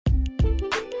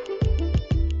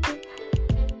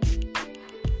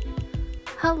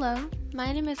Hello,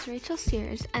 my name is Rachel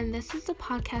Sears, and this is the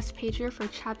podcast pager for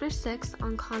Chapter 6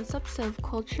 on concepts of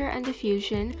culture and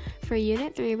diffusion for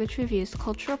Unit 3, which reviews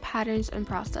cultural patterns and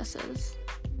processes.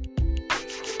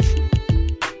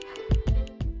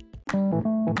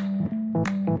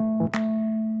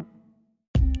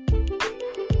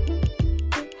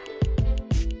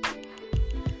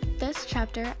 This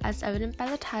chapter, as evident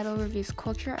by the title, reviews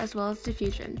culture as well as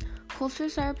diffusion.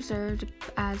 Cultures are observed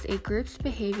as a group's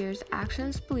behaviors,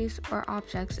 actions, beliefs, or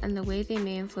objects, and the way they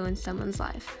may influence someone's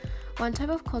life. One type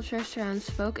of culture surrounds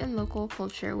folk and local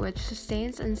culture, which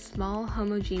sustains in small,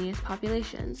 homogeneous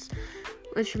populations,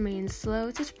 which remains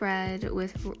slow to spread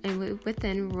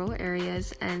within rural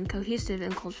areas and cohesive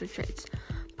in cultural traits.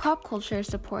 Pop culture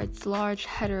supports large,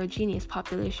 heterogeneous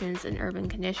populations in urban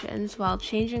conditions, while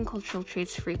changing cultural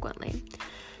traits frequently.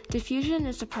 Diffusion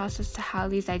is the process to how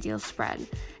these ideals spread.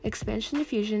 Expansion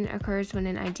diffusion occurs when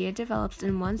an idea develops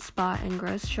in one spot and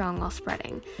grows strong while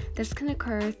spreading. This can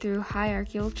occur through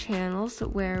hierarchical channels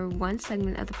where one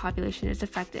segment of the population is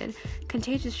affected,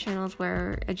 contagious channels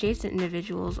where adjacent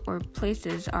individuals or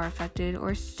places are affected,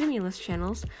 or stimulus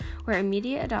channels where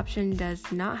immediate adoption does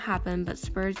not happen but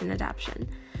spurs an adoption.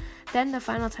 Then the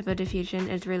final type of diffusion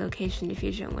is relocation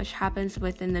diffusion, which happens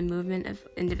within the movement of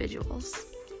individuals.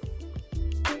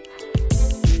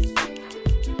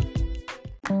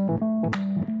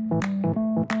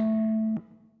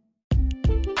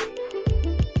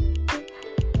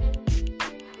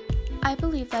 I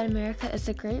believe that America is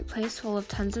a great place full of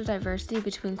tons of diversity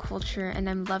between culture, and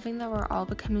I'm loving that we're all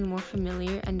becoming more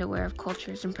familiar and aware of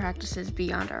cultures and practices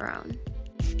beyond our own.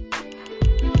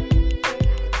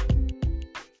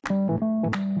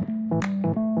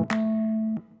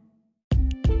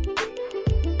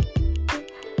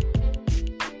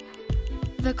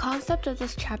 The concept of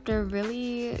this chapter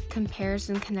really compares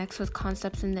and connects with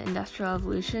concepts in the Industrial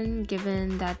Revolution,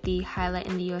 given that the highlight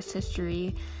in the U.S.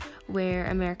 history where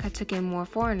America took in more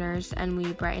foreigners and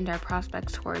we brightened our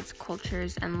prospects towards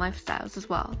cultures and lifestyles as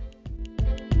well.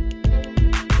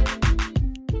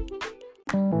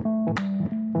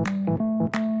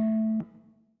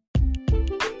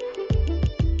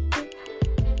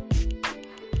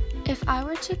 If I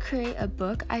were to create a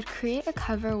book, I'd create a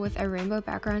cover with a rainbow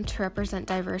background to represent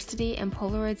diversity and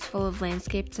Polaroids full of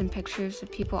landscapes and pictures of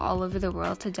people all over the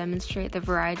world to demonstrate the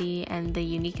variety and the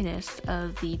uniqueness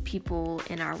of the people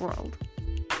in our world.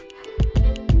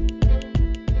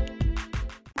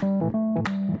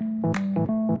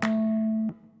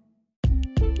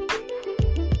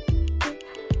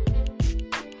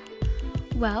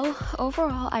 Well,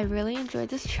 overall, I really enjoyed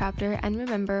this chapter, and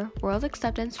remember, world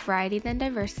acceptance, variety, then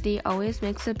diversity always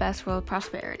makes the best world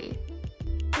prosperity.